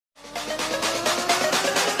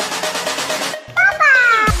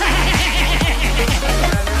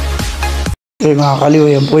Okay mga kaliw,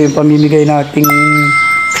 yan po yung pamimigay nating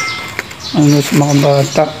ano sa mga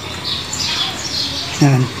bata.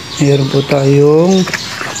 Yan, meron po tayong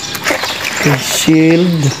face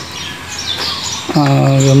shield,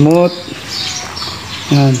 gamot,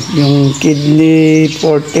 yan, yung kidney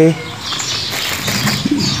forte,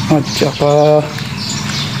 at saka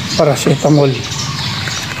paracetamol.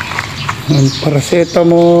 Yan,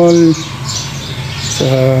 paracetamol sa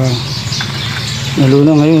lalo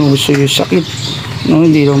na ngayon gusto yung sakit, no?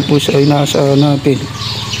 Hindi lang po sa inasa natin.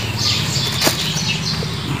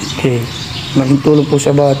 Okay, malaking tulong po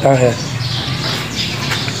sa bata yan,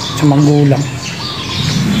 sa magulang.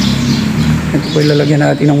 Ito po ilalagyan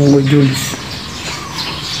natin ng modules.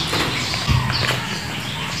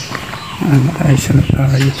 Ayos na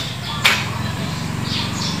tayo.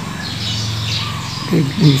 Okay,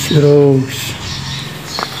 Daisy Rose.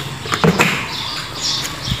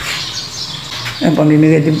 Ayan,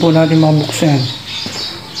 pamimigay din po natin mga buksan.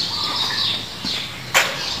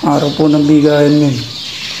 Araw po ng bigayan yun.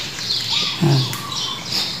 Ayan.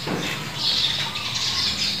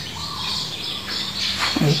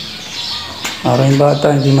 Para yung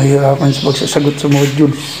bata hindi mahirapan sa pagsasagot sa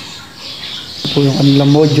modules. Ito po yung kanilang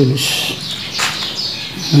modules.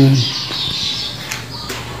 Ayan.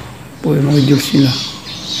 Ito po yung modules nila.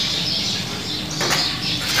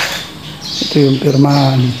 Ito yung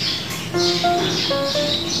pirmahan.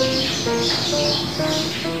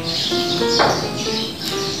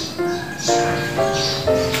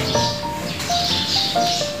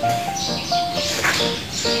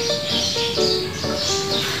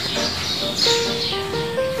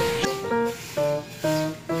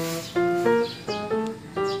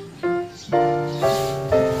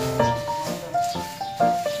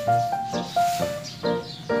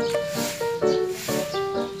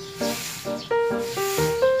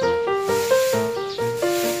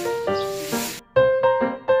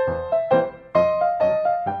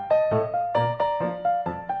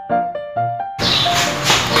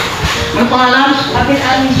 Ano pangalan?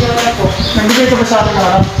 Amin Jola po. Nagbigay ka ba sa akin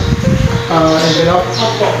ng envelope?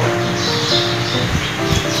 Opo.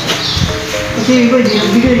 Kasi iba hindi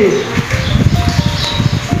nagbigay eh.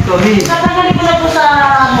 Kami. Tatanggalin ko na po sa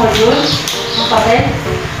module. Ang papel.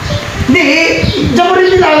 Hindi, diyan mo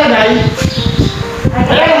rin nilalagay.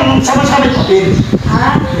 Kaya lang, sama-sama yung papel.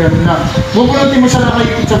 Ha? Yan na. Bubulutin mo siya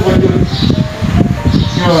nakikita sa module.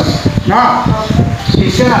 Yan. Na.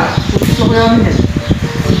 Isa na. Gusto ko yan eh.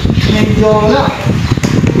 Medyo wala.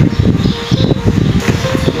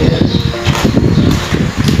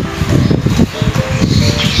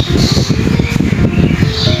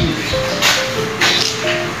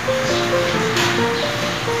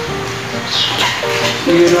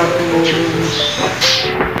 Hirap mo.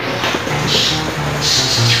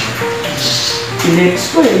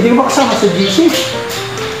 Next ko eh. Hindi ko ba kasama sa GC?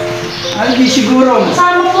 Ay, di siguro.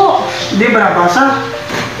 Kasama po. Hindi ba nabasa?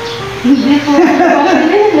 Hindi po.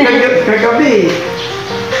 Kagabi.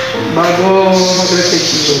 Bago mag-reflect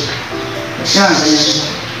ito. Yan, ganyan.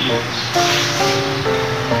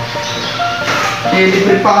 Eh,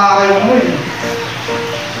 libre pa nga kayo mo eh.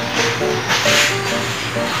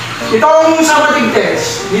 Ito ang summative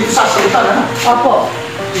test. Dito sasagutan, ano? Opo.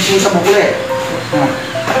 Dito sa buklet.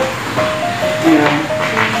 Ayan.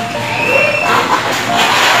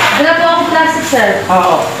 Wala po akong plastic, sir.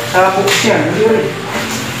 Oo. Sa books yan. Hindi ulit.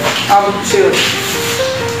 Abot ko sa'yo.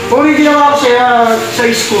 Kung hindi ginawa ko sa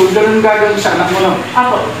school, ganun gagawin sa anak mo, no?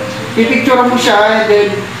 Opo. I-picture mo siya and then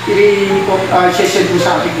i-send mo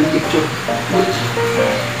sa akin yung picture.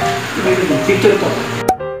 Picture to.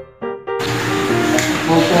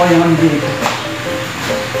 Opo kayo ang dito.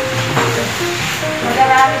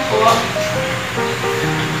 Mag-arami po.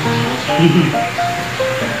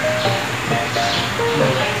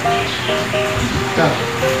 Ito.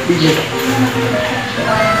 Video.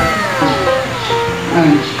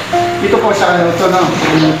 Ito po sa ano ito, no?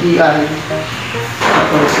 Yung TI.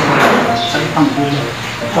 Ito sa itang ulo.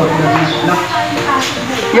 Ito, no?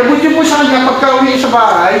 Iabot niyo po sa kanya pagka uwi sa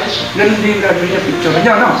bahay, ganun din gagawin niya picture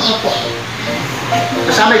niya, no? Opo.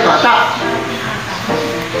 Kasama yung bata.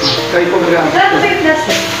 Kayo po mag-aamit. Wala po yung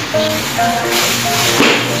plastic.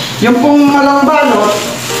 Yung pong alang balot,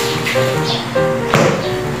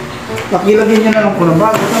 pakilagyan niya na lang po ng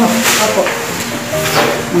balot, ano? Opo.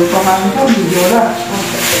 Ang pangalan ko, video na.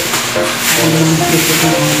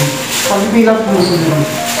 Pagbilang po mo.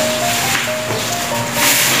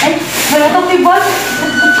 Ay, wala itong pibot.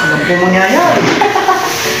 Alam po mangyayari.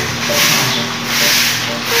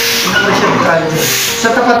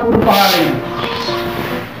 Sa tapat po ng pangalan yun.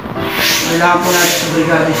 Kailangan po natin sa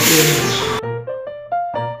Brigada Steering.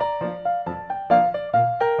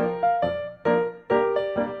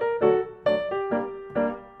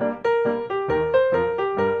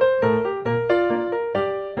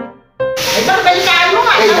 Eh, pagkalitaan mo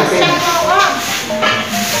nga. Ay, Tapos okay. saan mo ka?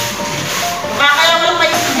 Kaya walang may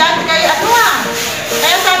estudyante kayo ano ah.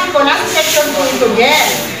 Kaya sabi ko na, section 2 ito, Jen.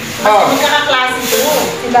 Kasi Oh. magkakaklase ito.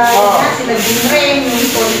 Sila, Oh. sila Jinray, yung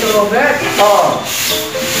Polito Robert. Oo.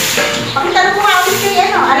 Pakitanong ko nga ulit kay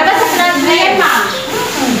ano. Ano ba sa graduate, ma'am?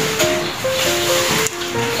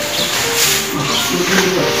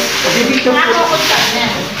 Kasi dito po. Nakakunta niya.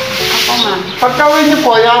 Ako, ma'am. Pagkawin niyo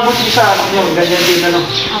po, iabot niyo sa anak niyo. Ganyan din ano.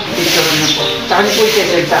 Picture niyo po. Saan niyo po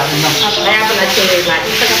i-send sa akin, no? Kaya pala siya, ma'am.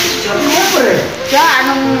 Ito ka picture. Siyempre. Siya,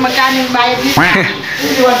 anong magkano yung bayad niya?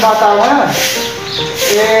 Iwan bata mo yan.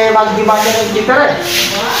 Eh, mag-demand niya ng kita rin.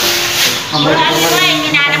 Wala ano ba,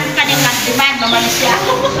 hinanap ka din ng demand, mamalis siya.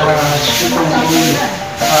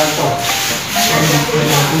 Ito.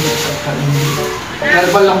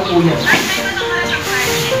 Herbal lang po yan.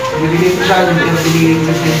 Nililito sa akin, pero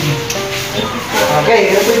nililito sa inyo.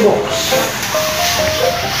 Okay, ito po yung box.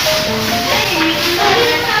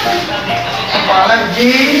 Pangalan,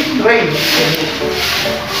 Jean Ray.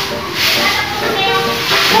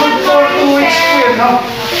 Good for 2 weeks po yun, no?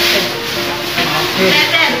 Okay.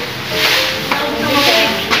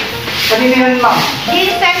 Kanina yan, ma'am.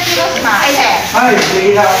 Hindi, sir, kilos na. Ay, sir. Ay,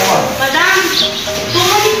 sige na ako, ma'am. Madam,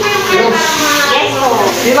 bumalik mo yung kayo para ma... Yes, po.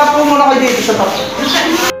 Sila po muna kayo dito sa top.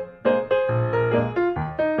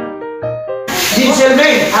 Jean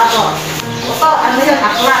Selvain. Ako. Ito, ano yun?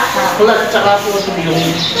 Aklat. Kulat, tsaka po ito yung...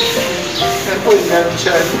 Yan po, yung meron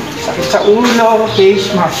siya. Sakit sa ulo,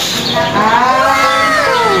 face mask.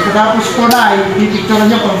 Tapos po na,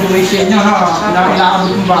 ipipicturean niyo pag dumasin niyo, ha?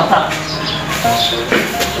 Inaabot yung bata.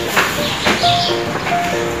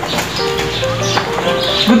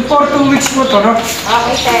 Good for 2 weeks po to, no?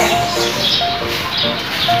 Okay, sir.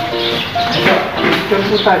 Picture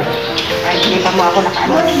po tayo. Ay, hindi pa mo ako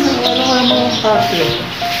nakaano. Ano mo yung party?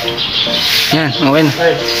 Yan, okay na.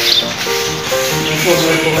 Ay. Ito po,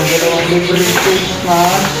 meron po ang dalawang libreng face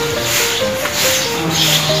mask.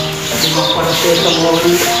 Limang paracetamol,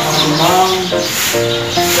 ma'am,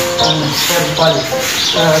 herbal,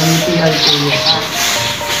 UTI po yun.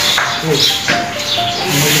 Okay.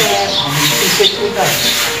 Isip po tayo.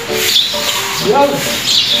 Yun.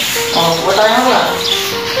 Kuha tayo nga wala.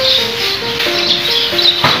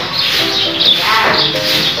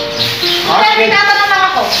 Sir, tinatanong lang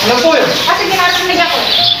ako. Ano po yun? Kasi ginasumig ako.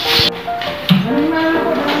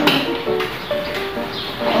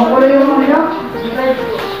 Ano pala yung mga niya?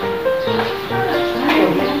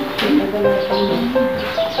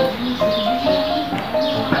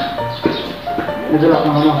 Nadala ka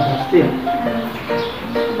naman sa steel.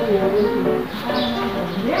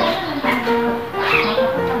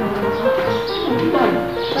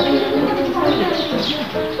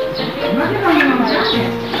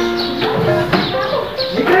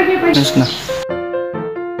 Tapos na.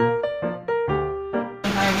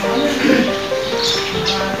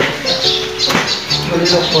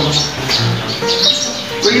 Relax po naman.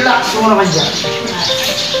 Relax mo naman dyan.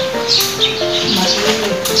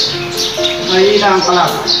 Mahina ang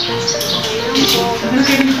kalak.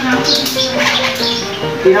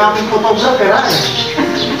 Tinapin photographer, ha?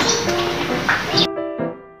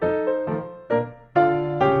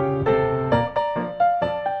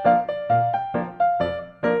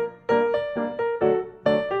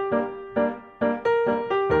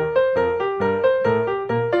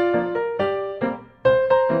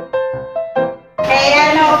 Kay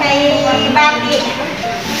ano, kay Bati.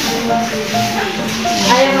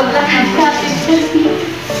 Ayaw maglakad ka.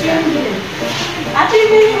 Ate,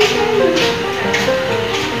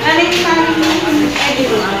 Aling Eddie.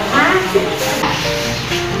 Ha?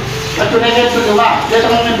 Ito na yung tulunga. Dito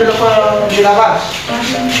mo yung dilo pa nilabas.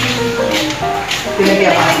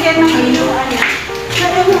 Pinagyan ka. Kaya nang inuan niya.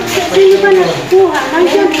 Hindi pa nakukuha.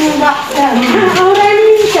 Nandiyan po ba?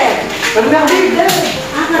 Aurelio, sir. Pero na,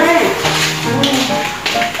 Karen.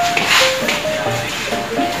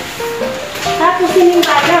 Tapos yung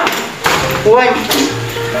kaya. Uy.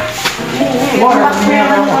 More,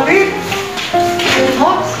 meron mo.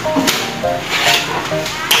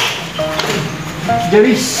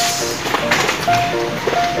 Javis.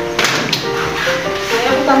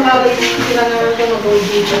 Ayaw ko tambaway. Hindi lang naman ko mag-uwi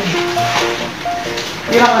dito.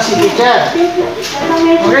 Ilang kasi teacher.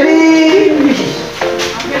 Ready?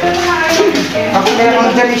 Ako kaya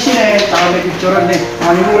mga Javis yun eh. Taka may picturean eh.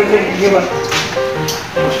 Manimurin ko yung iba.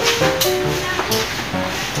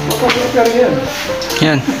 Pagpapicture yun.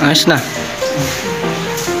 Yan, ayos na.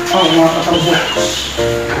 Oh, mga katalbo.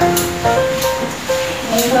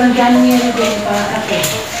 Ang dyan niya din pa ate.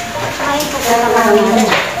 Ay,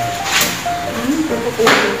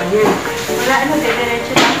 Wala ano,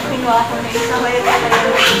 diretso lang. Pinuha ko na isa. Wala ka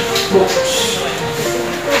Books.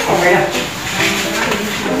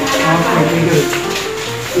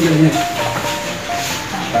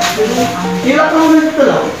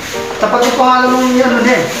 pangalan mo yung ano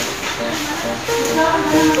din.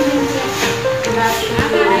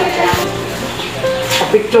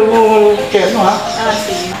 Picture mo, Ken, ha?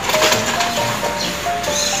 Sige.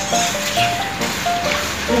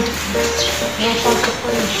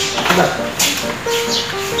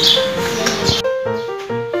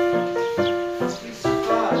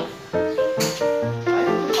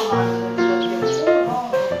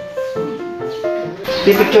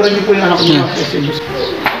 Pipicturean niyo po yung anak niyo.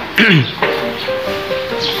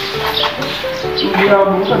 Hindi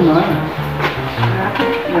abutan na.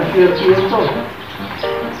 Nasir-sir to.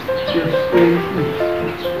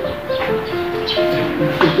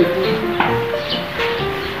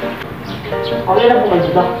 Okay na po kayo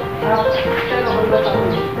dito.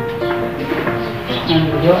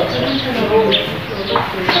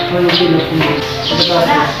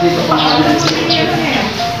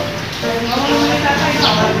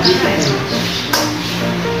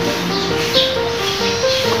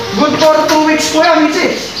 Good for 2 weeks po yan,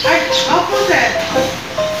 Mrs. Ay, opo, sir.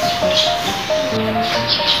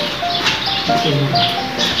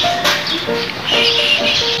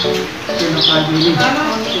 Pinakadili.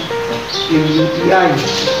 Yung UTI.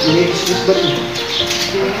 Ini-expect ba rin?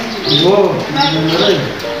 Oo. Ano rin?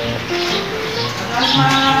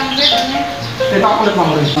 Teka ako ulit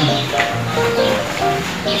mga rin.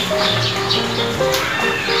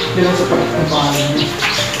 Hindi lang sa palit ng pangalan niya.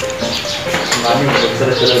 Mami,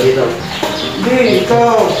 magsalasala dito. Hindi, ito.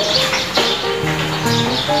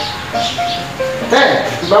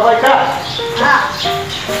 Babay ka.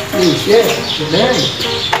 Yes. Then,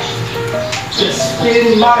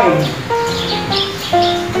 spin mine.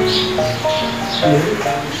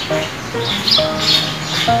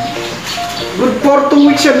 Good for 2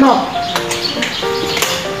 weeks yan, no?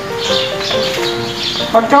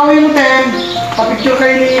 Pagka-uwi mo, Ten, papicture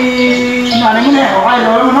kayo ni nanay mo na eh. Okay,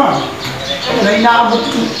 lola mo na. Na inaabot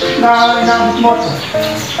mo ito.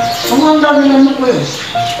 Ang dami naman ko yun.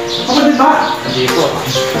 Kapatid ba? Hindi po.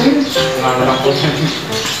 Ayun. Kumama lang po siya.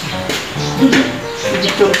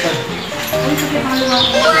 Picture ka.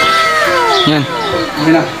 Yan.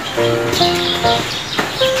 Okay na.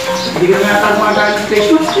 Hindi ka naman natin mga galing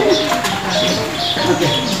face mask eh.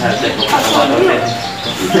 Okay. Ate, kung katawa ulit.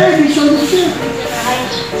 Hindi, vision mo siya.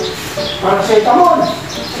 Para sa itamon.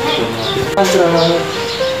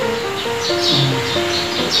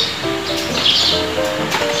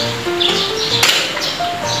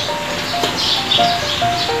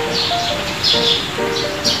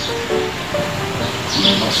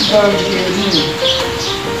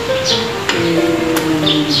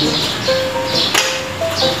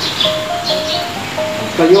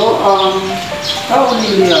 Kayo ang tao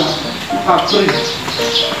nila makaprint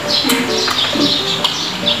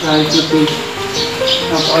dahil sa ito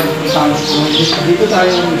napaka-importante po dito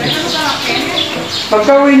tayo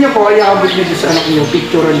pagka-uwi niyo po ay abot niyo sa anak niyo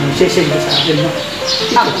picture niyo sesend sa akin no?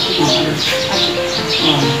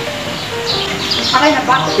 Okay na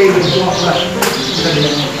ba? Okay, gusto mo pala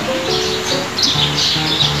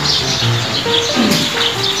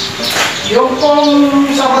yung pong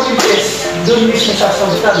sa matibes doon mismo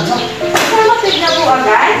sasagutan no? Sama tigna po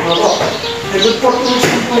agad? Oo. May good for 2 weeks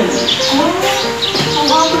po yun.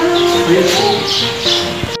 Ayun po.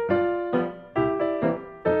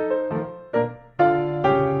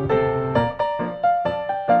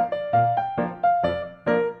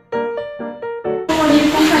 Muli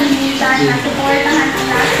pong kalimitan na suportahan ang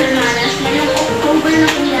lahat ng manas. Ngayong October na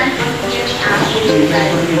po yan ang hearing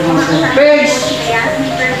after. Face!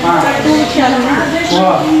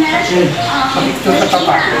 Wow. Picture ka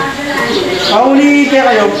pa. Pauli kaya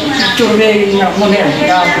kayo, picture may inak mo na yan.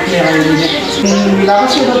 Dapat may kayo niya.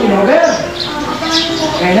 Bilakas ko na pinover.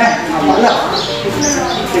 Kaya na, apala.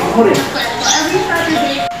 Check mo rin.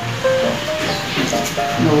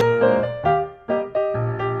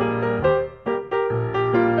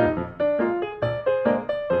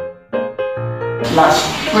 Last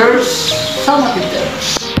verse, sama kita.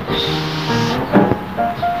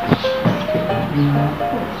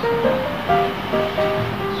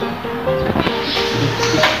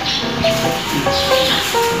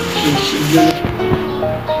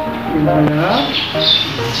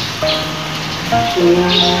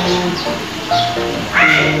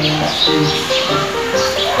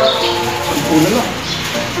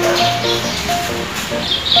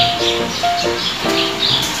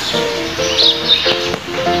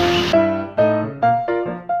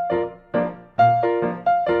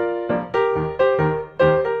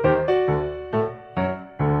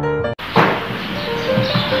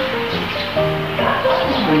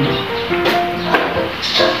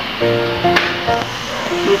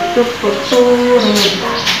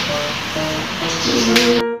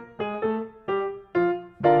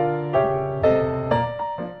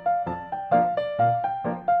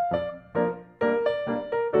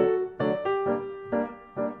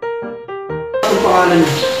 pangalan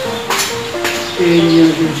niyo.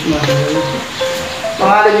 Yun yung sumasabi.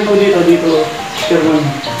 Pangalan niyo po dito, Sherman.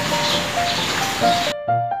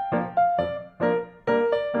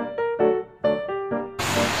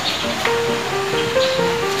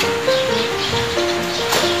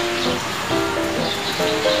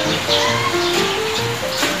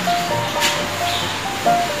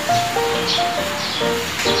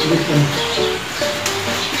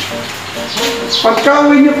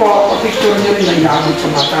 Pagka-uwi niyo po, picture niyo rin na inaabot sa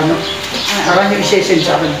mata, no? Saka niyo i-send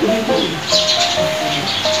sa akin.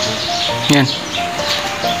 Yan.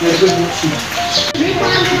 Very good books.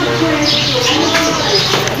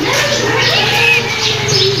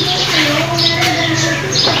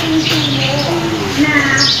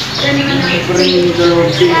 Bring the Lord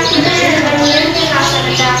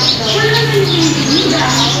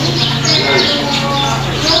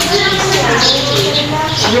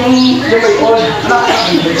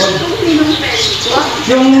yung bayol,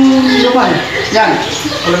 yung luman, yan,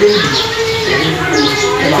 ulagin.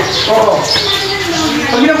 Oo.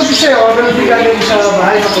 Pag ginabot ko sa'yo, ganun din gagawin mo sa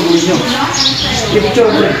bahay na pag-uwi nyo.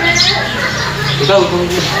 I-picture mo rin. Ikaw,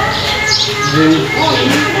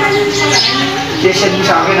 send mo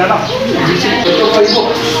sa akin, ano? Ito kayo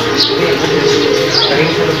mo.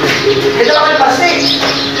 Ito lang kayo plastic.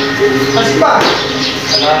 Plastic pa.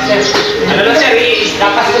 Ano lang sir,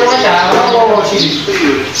 lapas ko naman siya. Oo, sige.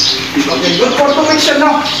 Okay, good for 2 weeks yan,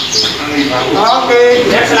 no? Okay.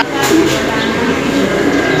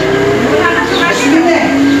 Sige na eh.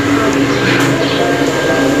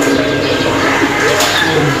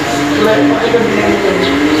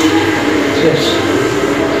 Yes.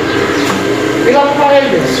 Ilan pa rin,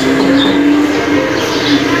 yes?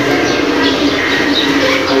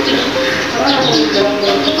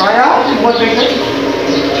 Kaya? Buat bigay?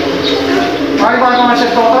 Kaya ba naman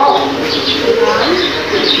siya toto?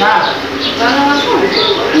 Na?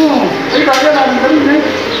 Ay, kaya namin kami eh.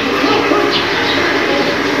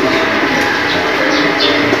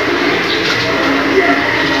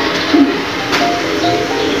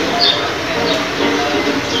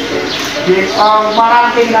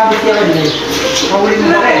 Maraming nabit yan eh. Mahuli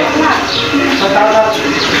mo pala eh.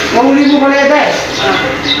 Mahuli mo pala eh.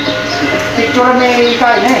 Picture may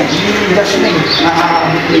kain eh. Hindi gas na eh.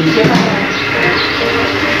 Nakakabit ka na.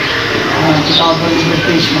 Kita ko ba yung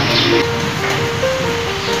face mo?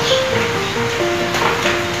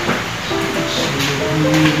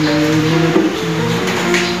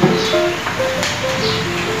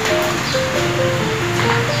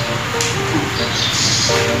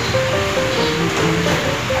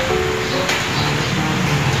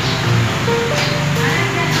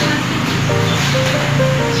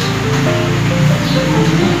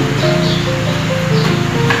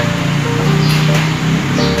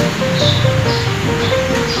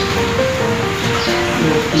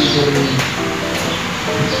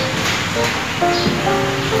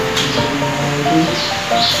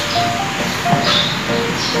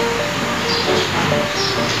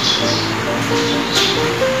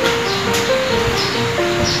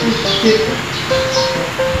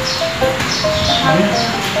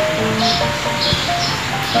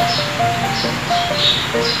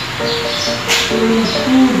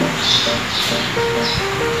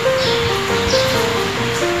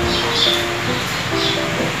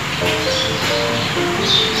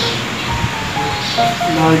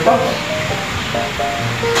 Mahal pa.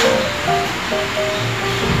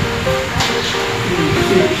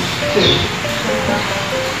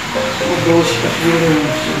 Mag-ghost ka siguro.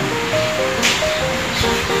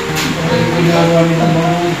 Bakit ko ginagawa nila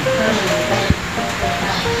mga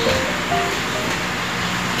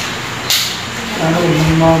ano,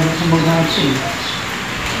 yung mga gusto mag-hatsi.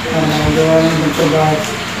 Magawa ng magsabat.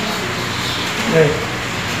 Okay.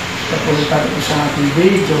 Kapulitan ko sa ating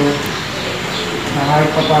video na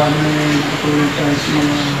kahit pa paano nakatulong tayo sa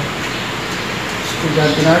mga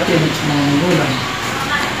estudyante natin at sa mga magulang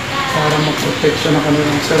para mag-proteksyon na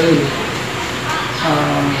kanilang sarili.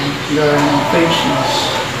 Gaya ng face mask.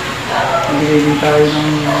 Nagbigay din tayo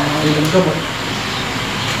ng ilang gamot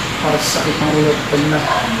para sa sakit ng ulo at pagna.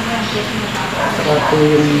 Saka po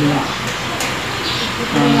yung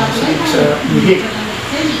sakit sa ihik,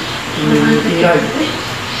 yung UTI.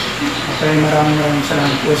 Kaya maraming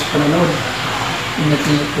salamat po sa panonood.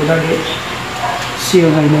 Ingat-ingat po lagi. See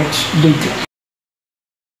you in my next video.